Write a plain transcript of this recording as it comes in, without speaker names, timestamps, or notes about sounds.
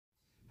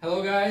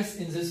Hello guys,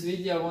 in this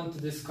video I want to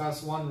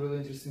discuss one really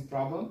interesting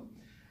problem,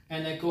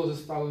 and I call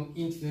this problem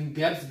infinite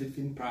gaps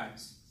between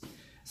primes.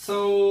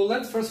 So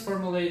let's first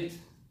formulate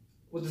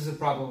what is the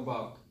problem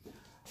about.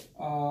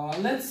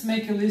 Let's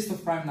make a list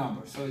of prime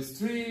numbers. So it's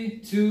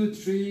 3, 2,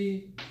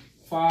 3,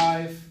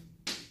 5,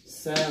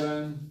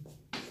 7,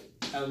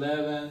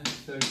 11,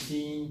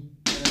 13,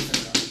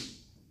 etc.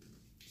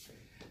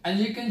 And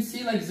you can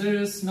see like there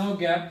is no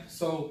gap,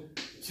 so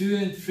 2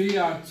 and 3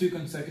 are two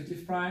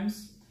consecutive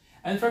primes.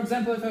 And for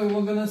example, if I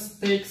were gonna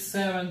take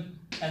 7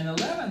 and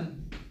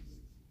 11,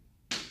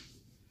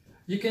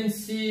 you can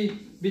see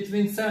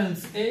between 7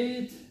 is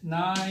 8,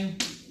 9,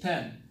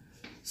 10.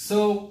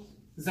 So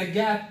the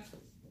gap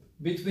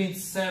between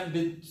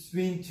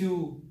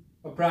two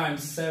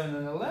primes 7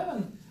 and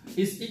 11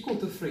 is equal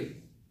to 3.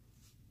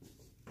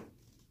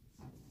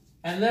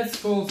 And let's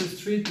call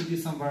this 3 to be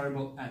some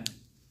variable n.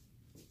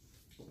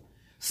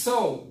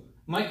 So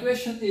my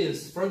question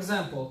is, for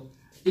example,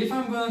 if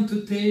I'm going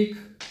to take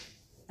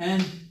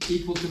n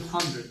equal to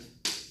 100,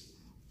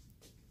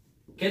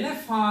 can I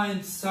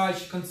find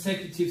such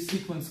consecutive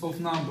sequence of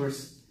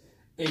numbers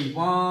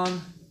a1,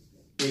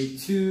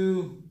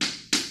 a2,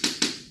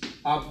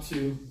 up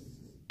to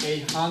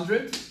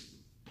 800,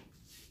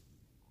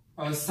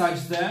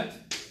 such that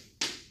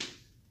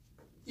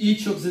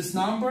each of this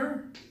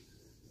number,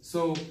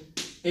 so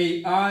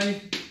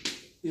ai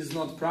is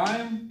not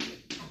prime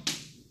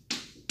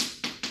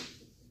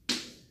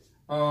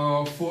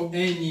for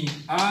any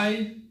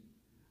I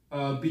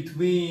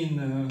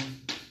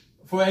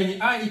for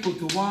any I equal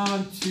to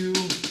 1, 2,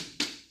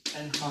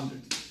 and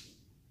 100.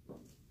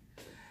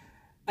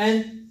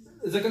 And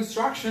the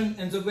construction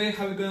and the way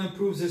how we're going to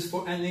prove this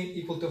for n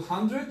equal to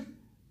 100,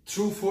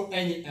 true for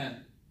any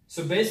n.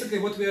 So basically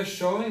what we're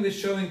showing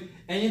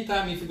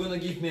anytime if you're going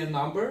to give me a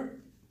number,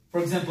 for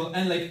example,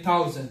 n like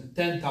 1,000,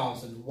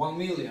 10,000, 1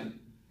 million,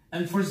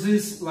 and for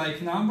this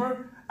like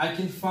number, I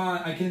can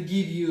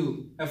give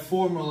you a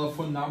formula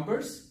for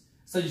numbers,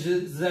 such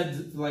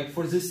that like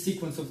for this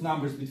sequence of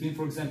numbers between,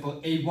 for example,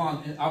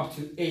 a1 and up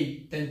to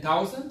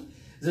 10,000,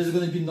 there's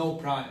going to be no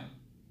prime.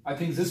 I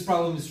think this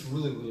problem is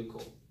really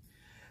cool.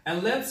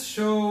 And let's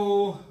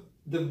show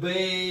the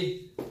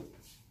way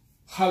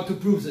how to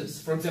prove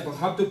this. For example,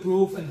 how to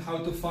prove and how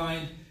to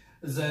find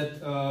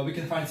that we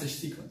can find such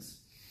sequence.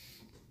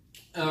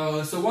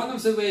 So one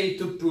of the way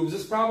to prove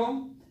this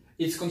problem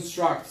is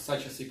construct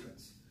such a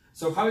sequence.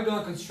 So how are we going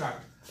to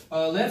construct?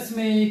 Let's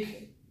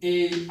make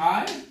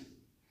ai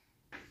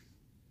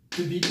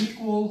to be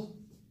equal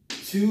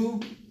 2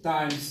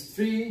 times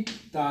 3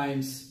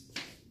 times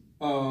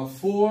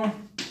 4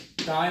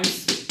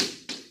 times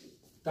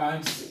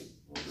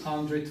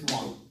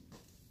 101.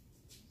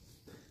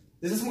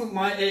 This is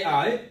my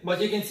AI,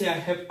 but you can see I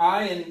have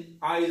I and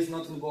I is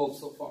not involved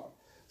so far.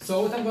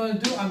 So what I'm going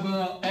to do, I'm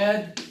going to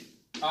add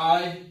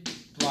I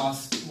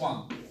plus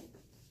 1.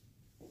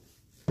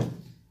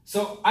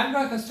 So I'm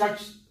going to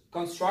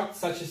construct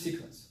such a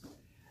sequence.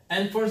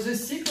 And for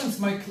this sequence,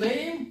 my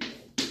claim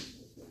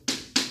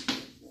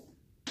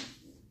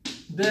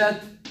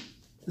that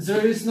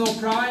there is no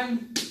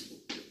prime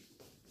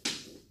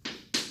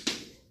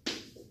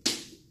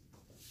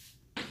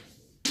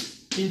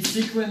in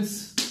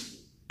sequence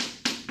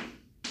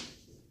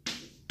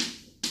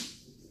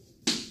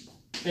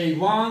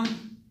a1,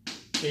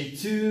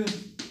 a2,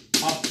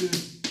 up to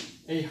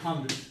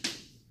 800.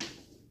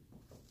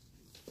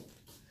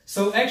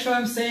 So actually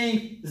I'm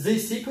saying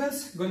this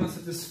sequence is going to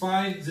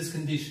satisfy this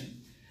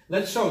condition.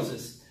 Let's show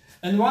this.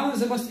 And one of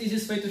the most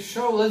easiest way to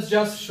show, let's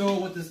just show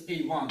what is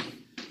a1.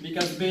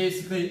 Because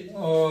basically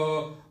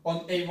on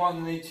a1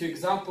 and a2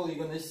 example, you're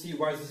going to see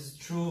why this is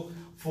true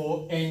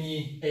for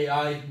any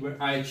ai where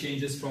I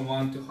changes from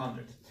 1 to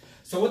 100.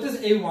 So what is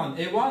a1?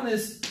 a1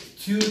 is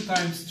 2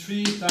 times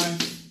 3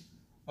 times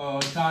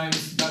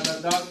times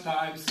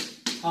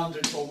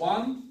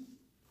 101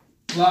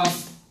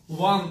 plus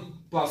 1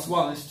 plus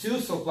 1 is 2,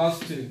 so plus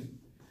 2.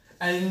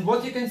 And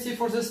what you can see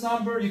for this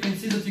number, you can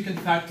see that you can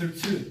factor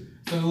 2.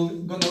 So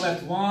we're going to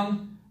let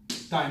 1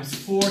 times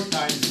 4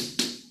 times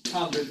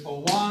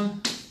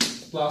 101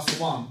 plus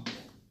 1.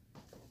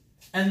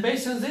 And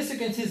based on this, you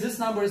can see this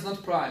number is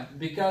not prime,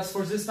 because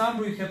for this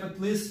number you have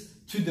at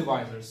least two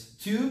divisors,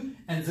 2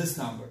 and this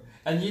number.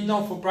 And you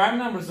know for prime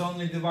numbers, the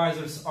only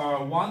divisors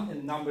are 1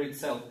 and number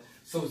itself.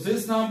 So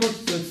this number,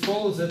 so it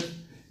follows that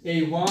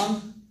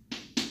a1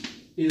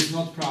 is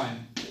not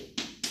prime.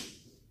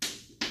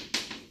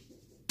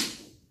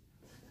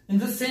 In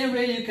the same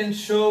way, you can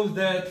show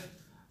that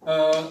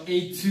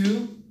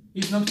a2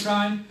 is not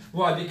prime.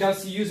 Why?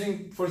 Because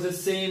using the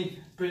same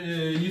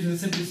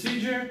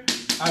procedure,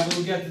 I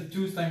will get the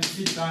 2 times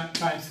 3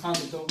 times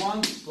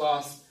 101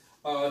 plus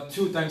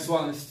 2 times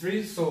 1 is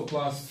 3, so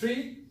plus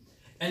 3.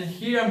 And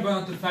here I'm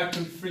going to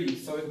factor 3.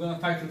 So if I'm going to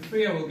factor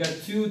 3, I will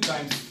get 2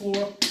 times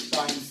 4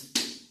 times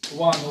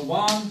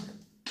 101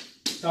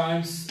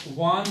 times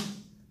 1.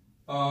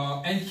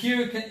 And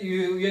here again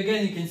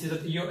you can see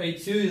that your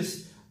a2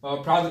 is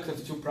product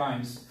of two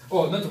primes.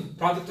 Oh, not a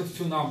product of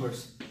two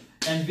numbers.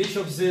 And which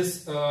of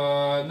this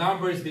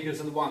number is bigger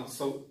than 1?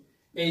 So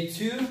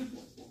A2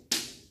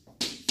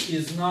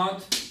 is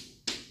not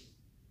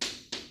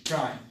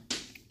prime.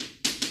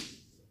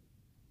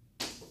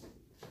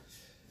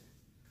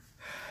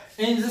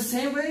 And in the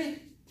same way,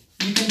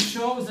 you can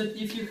show that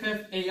if you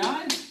have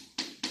AI,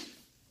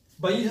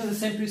 by using the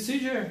same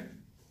procedure,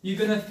 you're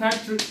gonna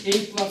factor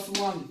a plus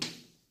 1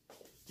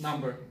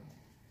 number.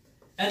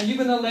 And you're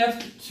gonna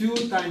left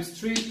 2 times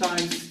 3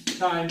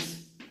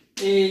 times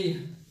a,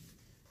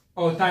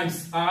 or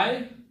times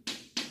I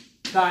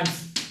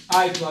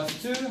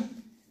plus 2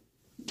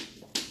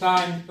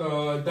 times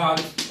dot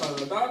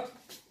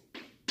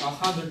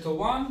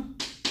 101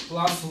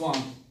 plus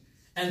 1.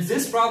 And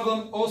this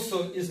problem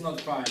also is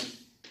not prime.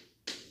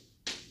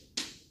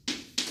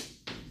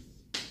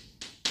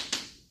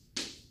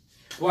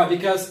 Why?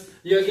 Because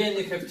you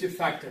have 2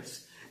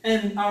 factors.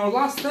 And our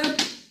last step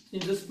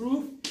in this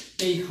proof,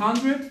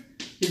 100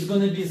 is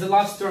going to be, the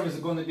last term is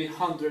going to be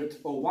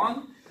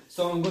 101.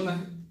 So I'm going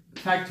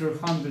to factor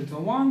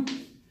 101,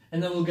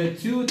 and then we'll get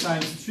 2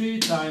 times 3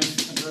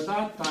 times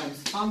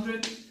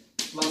 100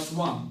 plus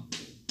 1.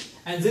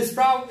 And this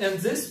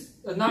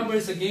number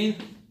is again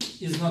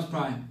is not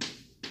prime.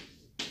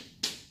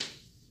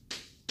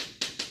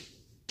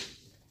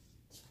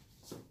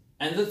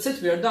 And that's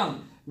it, we are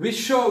done. We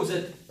show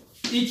that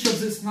each of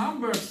these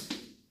numbers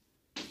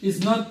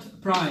is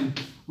not prime.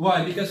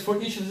 Why? Because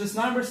for each of these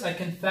numbers I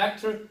can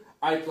factor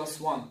I plus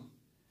 1.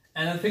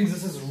 And I think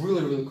this is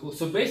really, really cool.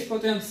 So basically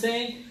what I'm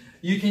saying,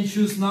 you can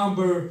choose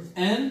number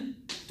n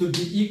to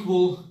be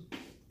equal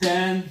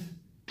 10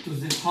 to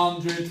the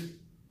 100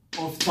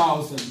 of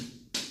 1000.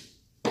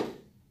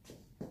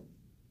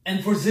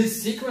 And for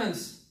this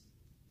sequence,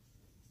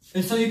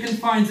 and so you can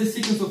find the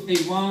sequence of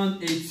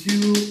A1,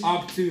 A2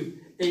 up to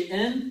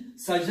AN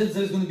such that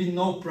there's going to be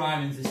no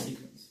prime in this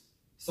sequence.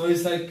 So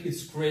it's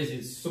crazy,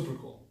 it's super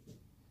cool.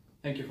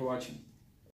 Thank you for watching.